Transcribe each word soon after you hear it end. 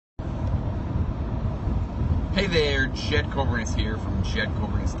Hey there, Jed Coburnus here from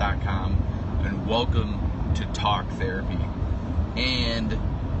JedCoburnus.com, and welcome to Talk Therapy. And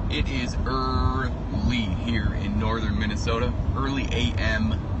it is early here in northern Minnesota, early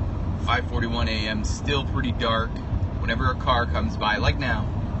a.m., 5:41 a.m., still pretty dark. Whenever a car comes by, like now,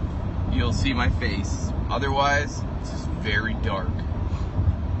 you'll see my face. Otherwise, it's just very dark.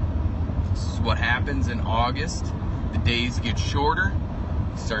 This is what happens in August. The days get shorter,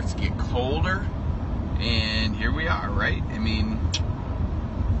 it starts to get colder. And here we are, right? I mean,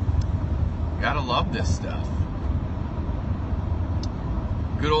 gotta love this stuff.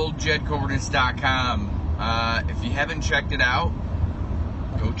 Good old JedCoburnus.com. If you haven't checked it out,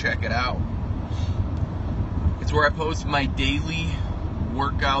 go check it out. It's where I post my daily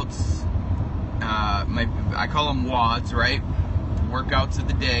workouts. I call them WODs, right? Workouts of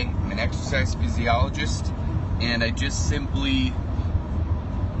the day. I'm an exercise physiologist, and I just simply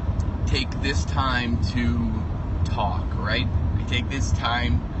take this time to talk, right? I take this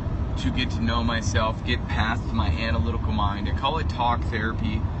time to get to know myself, get past my analytical mind. I call it talk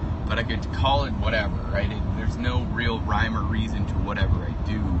therapy, but I could call it whatever, right? There's no real rhyme or reason to whatever I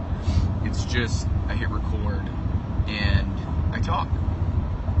do. It's just I hit record and I talk.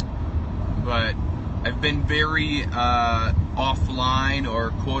 But I've been very offline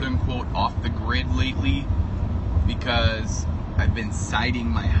or quote-unquote off the grid lately because I've been siding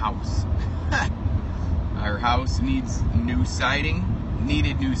my house. Our house needs new siding,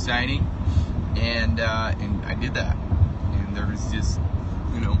 needed new siding, and I did that. And there was just,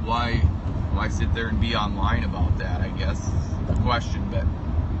 why sit there and be online about that? I guess is the question. But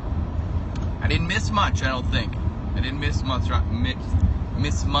I didn't miss much. I don't think I didn't miss much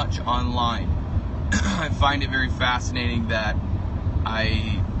online. I find it very fascinating that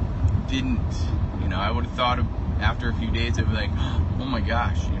I didn't. I would have thought of. After a few days, I'd be like, oh my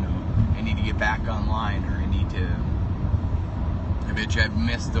gosh, I need to get back online, or I bet you I've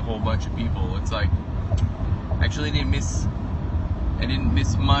missed a whole bunch of people. It's like, actually I didn't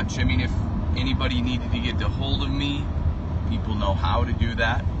miss much. I mean, if anybody needed to get a hold of me, people know how to do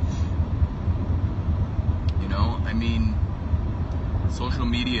that. I mean, social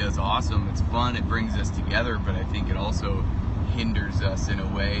media is awesome. It's fun. It brings us together, but I think it also hinders us in a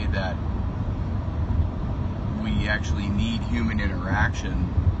way that we actually need human interaction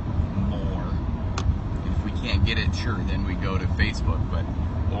more. And if we can't get it, sure, then we go to Facebook,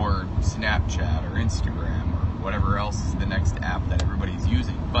 or Snapchat or Instagram or whatever else is the next app that everybody's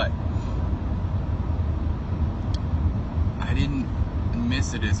using. But I didn't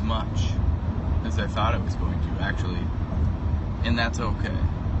miss it as much as I thought I was going to, actually. And that's okay,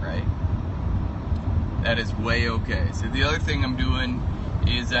 right? That is way okay. So the other thing I'm doing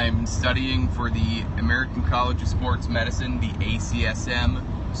is I'm studying for the American College of Sports Medicine, the ACSM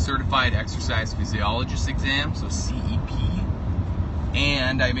Certified Exercise Physiologist exam, so CEP.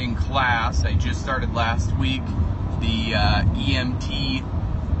 And I'm in class, I just started last week, the EMT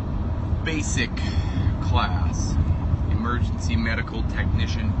basic class, Emergency Medical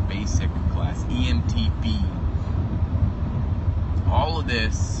Technician basic class, EMTB. All of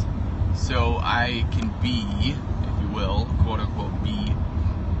this so I can be, if you will, quote unquote be,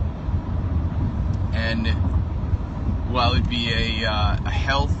 and it'd be an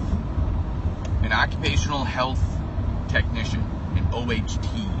occupational health technician, an OHT.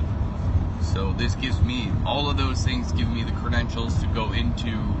 So this gives me, all of those things give me the credentials to go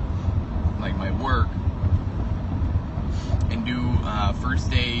into like my work and do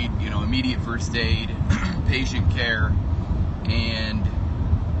first aid, immediate first aid, patient care, and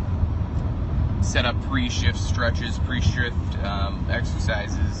set up pre-shift stretches, pre-shift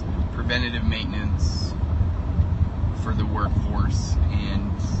exercises, preventative maintenance for the workforce,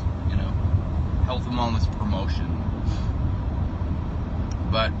 and health and wellness promotion.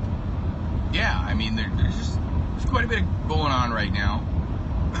 But yeah, I mean, there's quite a bit going on right now.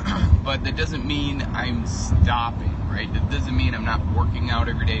 But that doesn't mean I'm stopping, right? That doesn't mean I'm not working out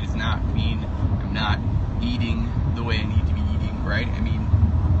every day. It does not mean I'm not eating the way I need to be eating, right? I mean,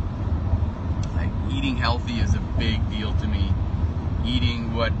 eating healthy is a big deal to me.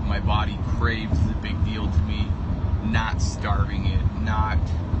 Eating what my body craves is a big deal to me. Not starving it, not,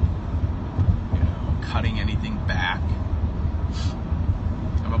 cutting anything back.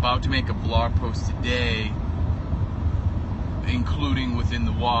 I'm about to make a blog post today, including within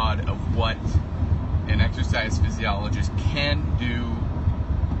the WOD, of what an exercise physiologist can do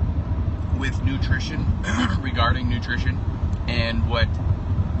with nutrition, regarding nutrition, and what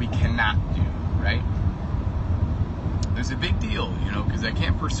we cannot do, right? There's a big deal, because I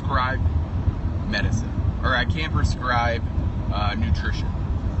can't prescribe medicine, or I can't prescribe nutrition.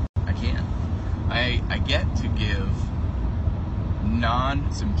 I can't. I get to give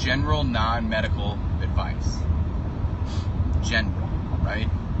some general non-medical advice. General, right?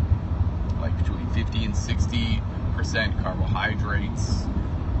 Like between 50 and 60% carbohydrates,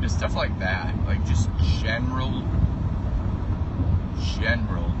 just stuff like that. Like just general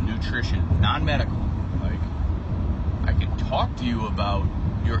nutrition, non-medical. Like I can talk to you about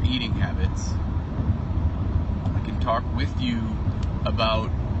your eating habits. I can talk with you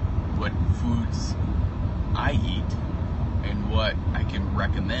about what foods I eat and what I can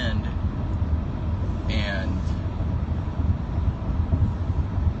recommend, and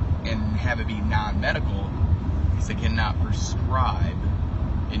have it be non-medical, because I cannot prescribe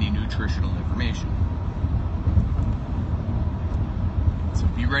any nutritional information. So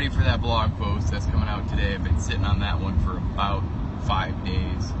be ready for that blog post that's coming out today. I've been sitting on that one for about 5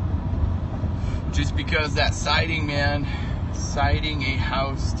 days. Just because that siding, man, siding a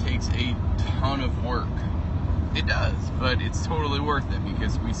house takes a ton of work. It does, but it's totally worth it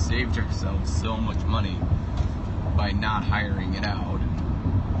because we saved ourselves so much money by not hiring it out.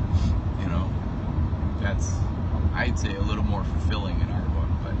 You know, that's, I'd say, a little more fulfilling in our book.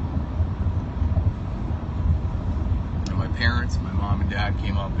 But you know, my parents, my mom and dad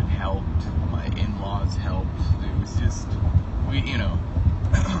came up and helped. My in-laws helped. It was just, you know,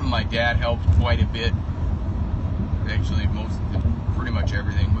 my dad helped quite a bit. Actually, pretty much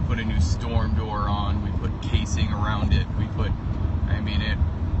everything. We put a new storm door on. We put casing around it.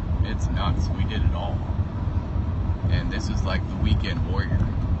 It's nuts. We did it all. And this is like the weekend warrior,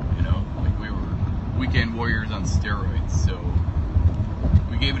 you know? Like we were weekend warriors on steroids. So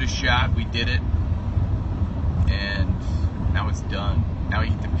we gave it a shot. We did it. And now it's done. Now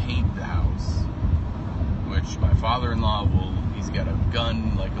you get to paint the house, which my father-in-law he's got a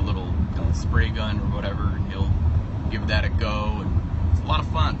gun, like a little spray gun or whatever, and he'll give that a go, and it's a lot of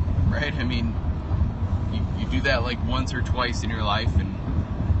fun, right? I mean, you do that like once or twice in your life, and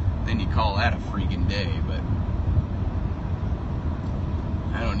then you call that a freaking day. But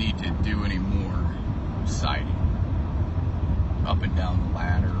I don't need to do any more siding up and down the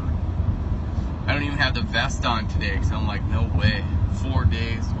ladder. I don't even have the vest on today because I'm like, no way. 4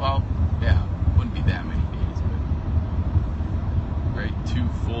 days, well, yeah, wouldn't be that many days, but right, 2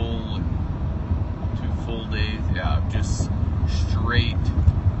 full days, yeah, just straight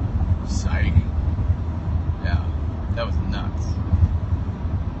siding. Yeah, that was nuts.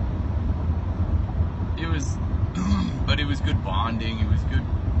 It was, but it was good bonding. It was good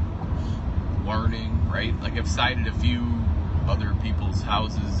learning, right? Like I've sided a few other people's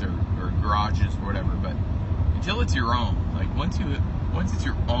houses or garages or whatever, but until it's your own, like once it's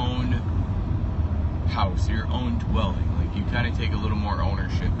your own house, your own dwelling, like you kind of take a little more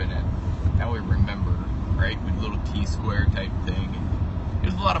ownership in it. That way, remember, right? With a little T-square type thing, and it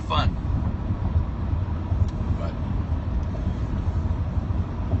was a lot of fun. But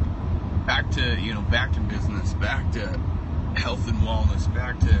back to business, back to health and wellness,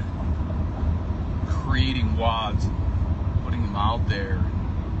 back to creating WODs, putting them out there,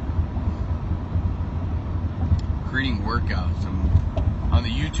 creating workouts. I'm on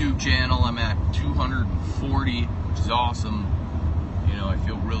the YouTube channel. I'm at 240, which is awesome. You know, I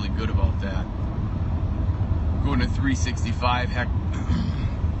feel really good about that. Going to 365. Heck,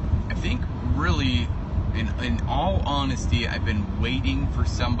 I think really, in all honesty, I've been waiting for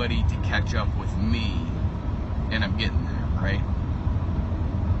somebody to catch up with me, and I'm getting there, right?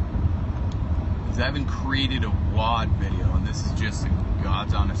 Because I haven't created a WOD video, and this is just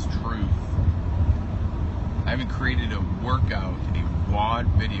God's honest truth. I haven't created a workout, a WOD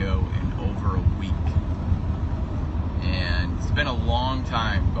video in over a week. And it's been a long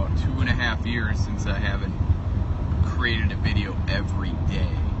time, about 2.5 years, since I haven't created a video every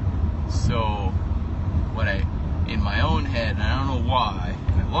day. So, in my own head, and I don't know why,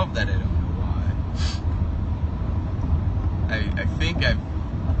 and I love that I don't know why, I think I've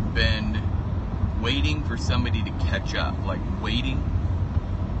been waiting for somebody to catch up, like waiting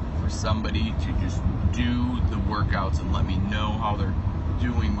for somebody to just do the workouts and let me know how they're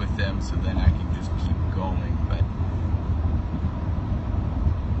doing with them, so then I can just keep going. But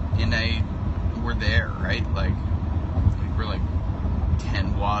we're there, right? Like we're like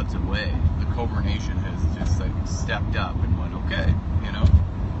 10 WODs away. The Cobra Nation has just like stepped up and went, okay, you know,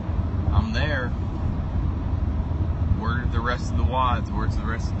 I'm there. Where are the rest of the WODs? Where's the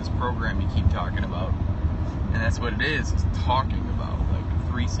rest of this program you keep talking about? And that's what it is talking about, like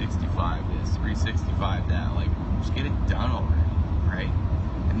 365 this, 365 that. Like, just get it done already, right?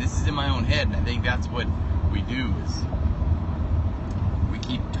 And this is in my own head, and I think that's what we do, is we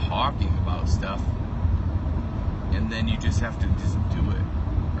keep talking about stuff, and then you just have to just do it,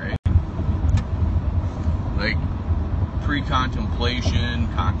 right?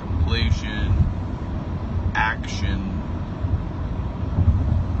 pre-contemplation, contemplation, action,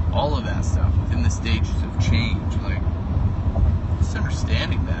 all of that stuff within the stages of change. Like, just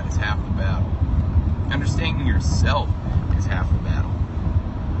understanding that is half the battle. Understanding yourself is half the battle.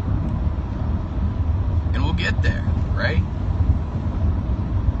 And we'll get there, right?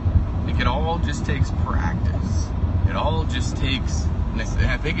 Like, it all just takes practice. It all just takes, and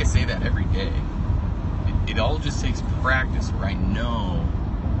I think I say that every day, it all just takes practice where I know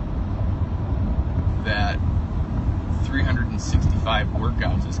that 365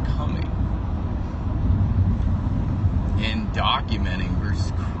 workouts is coming. And documenting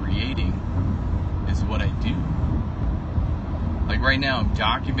versus creating is what I do. Like right now, I'm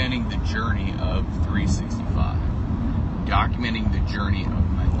documenting the journey of 365. Documenting the journey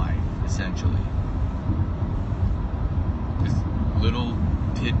of my life, essentially. Just little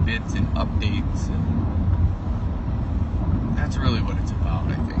tidbits and updates, and that's really what it's about,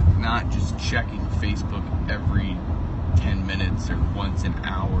 I think. Not just checking Facebook every 10 minutes or once an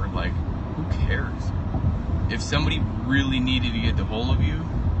hour. Like, who cares? If somebody really needed to get a hold of you,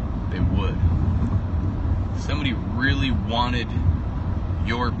 they would. If somebody really wanted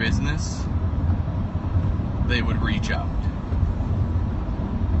your business, they would reach out.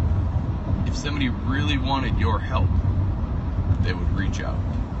 If somebody really wanted your help, they would reach out.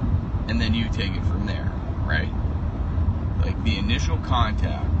 And then you take it from there, right? Like, the initial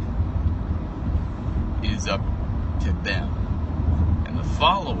contact is up to them. And the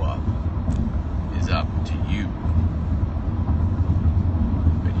follow-up is up to you.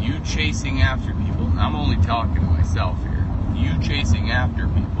 But you chasing after people, and I'm only talking to myself here, you chasing after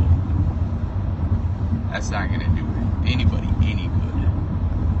people, that's not going to do anybody any good.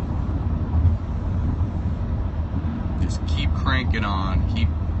 Just keep cranking on, keep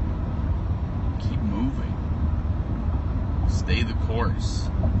moving. Stay the course.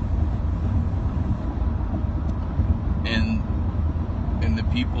 And the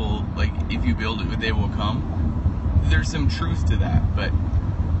people, like, if you build it, they will come. There's some truth to that, but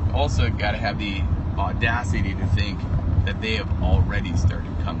also got to have the audacity to think that they have already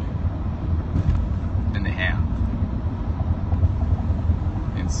started coming. And they have.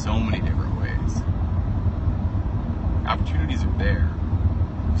 In so many different ways. Opportunities are there.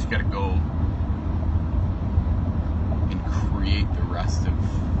 You just got to go and create the rest of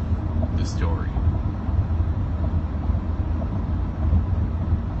the story.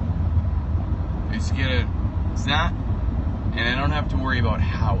 You just gotta, it's not, and I don't have to worry about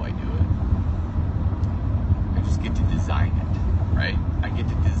how I do it. I just get to design it, right? I get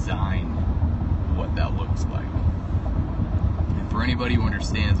to design what that looks like. And for anybody who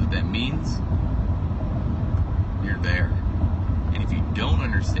understands what that means, you're there. And if you don't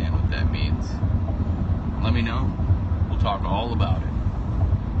understand what that means, let me know. We'll talk all about it.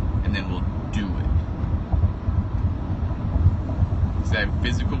 And then we'll do it. Because I have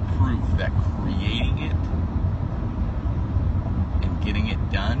physical proof that creating it and getting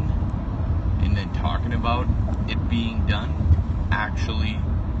it done and then talking about it being done actually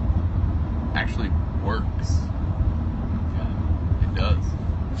works. Yeah, it does.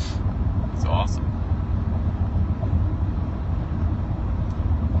 It's awesome.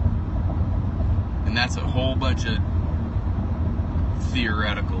 And that's a whole bunch of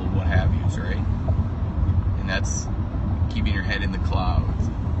theoretical what have yous, right? And that's keeping your head in the clouds.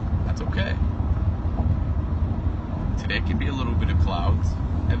 That's okay. Today could be a little bit of clouds.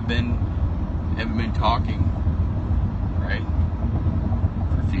 Haven't been talking, right?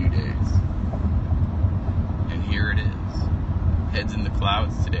 For a few days. And here it is. Head's in the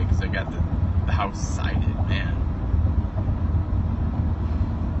clouds today because I got the house sided, man.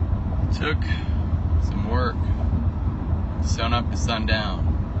 Took some work. Sun up to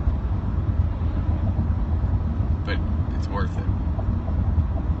sundown. But it's worth it.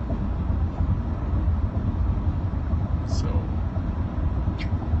 So,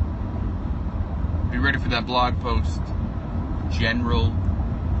 be ready for that blog post. General,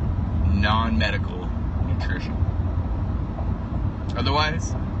 non-medical nutrition.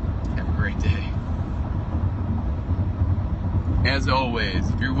 Otherwise, have a great day. As always,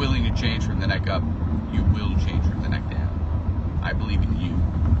 if you're willing to change from the neck up, you will change from the neck down. I believe in you.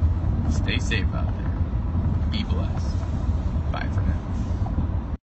 Stay safe out there. Be blessed. Bye for now.